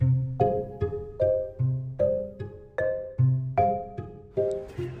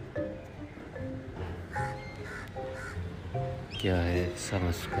क्या है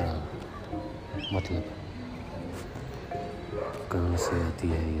सांस का मतलब, कहाँ से आती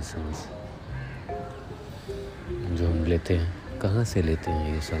है ये सांस जो हम लेते हैं, कहाँ से लेते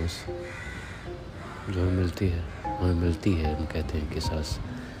हैं ये सांस जो हमें मिलती है। हम कहते हैं कि सांस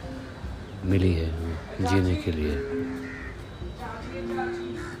मिली है हमें जीने के लिए।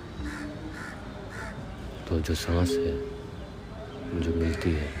 तो जो सांस है जो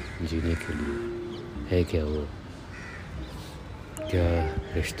मिलती है जीने के लिए, है क्या वो, क्या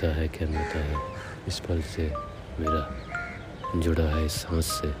रिश्ता है, क्या नाता है इस पल से मेरा जुड़ा है, इस सांस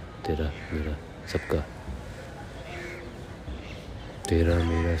से तेरा मेरा सबका, तेरा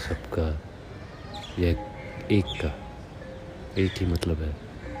मेरा सबका, यह एक ही मतलब है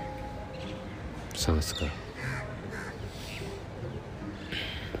सांस का।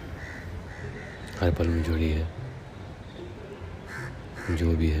 हर पल में जुड़ी है,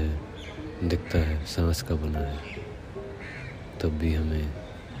 जो भी है दिखता है सांस का बना है। तब भी हमें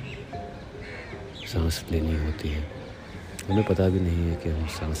सांस लेनी होती है, हमें पता भी नहीं है कि हम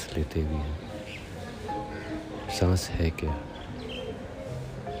सांस लेते भी हैं। सांस है क्या,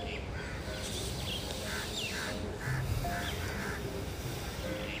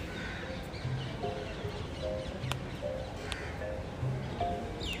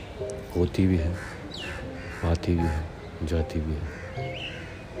 होती भी है, आती भी है, जाती भी है,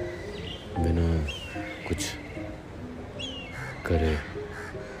 बिना कुछ करे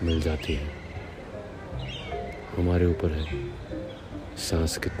मिल जाती है। हमारे ऊपर है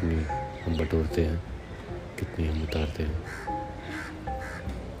सांस कितनी हम बटोरते हैं, कितनी हम उतारते हैं,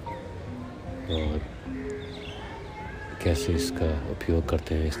 और कैसे इसका उपयोग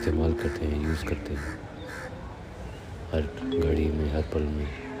करते हैं, इस्तेमाल करते हैं, यूज़ करते हैं। हर घड़ी में, हर पल में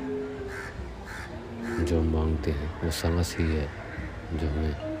जो हम मांगते हैं वो सांस ही है, जो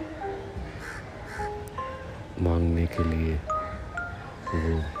हमें मांगने के लिए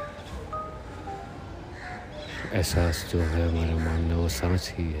वो एहसास जो है हमारा मांगना, वो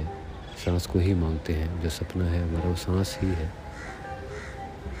सांस ही है। सांस को ही मांगते हैं, जो सपना है हमारा वो सांस ही है।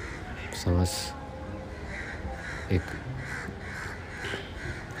 सांस एक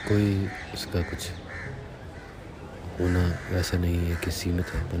कोई उसका कुछ होना वैसा नहीं है कि सीमित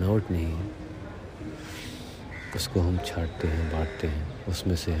है, बनावट नहीं है। उसको हम छांटते हैं, बांटते हैं,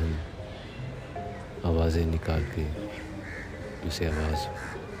 उसमें से हम आवाज़ें निकाल के, जिसे आवाज़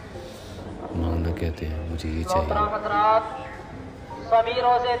मांगना कहते हैं, मुझे ये चाहिए। सभी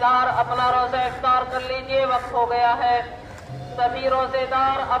रोजेदार अपना रोजा इफ्तार कर लीजिए, वक्त हो गया है। सभी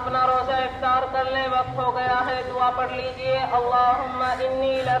रोजेदार अपना रोजा इफ्तार कर ले, वक्त हो गया है। दुआ पढ़ लीजिए। अल्लाहुम्मा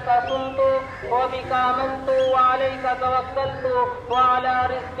इन्नी लका सुनतु व बिका आमनतु व अलैका तवक्कलतु व अला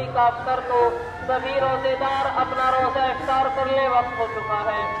रिज़्क़िका अफ़्तरतु। सभी रोजेदार अपना रोजा इफ्तार कर ले, वक्त हो चुका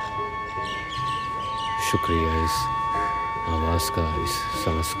है। शुक्रिया इस आवाज़ का, इस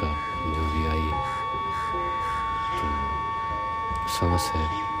सांस का जो भी आई है। तो सांस है,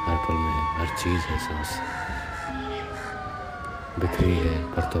 हर पल में है, हर चीज़ है सांस, बिखरी है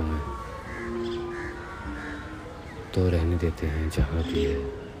परतों में, तो रहने देते हैं जहाँ भी है,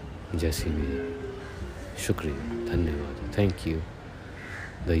 जैसी भी है। शुक्रिया, धन्यवाद, thank you.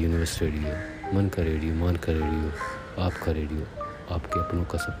 The universe radio, मन का रेडियो, मान का रेडियो, आपका रेडियो, आपके अपनों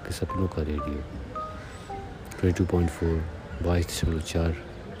का, सबके सपनों का रेडियो। 22.4 22.4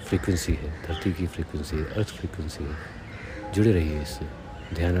 फ्रीक्वेंसी है, धरती की फ्रीक्वेंसी है, अर्थ फ्रीक्वेंसी है। जुड़े रहिए इससे,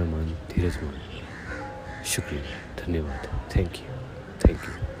 ध्यान मान, धीरज मान। शुक्रिया, धन्यवाद, थैंक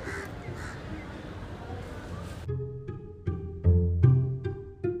यू।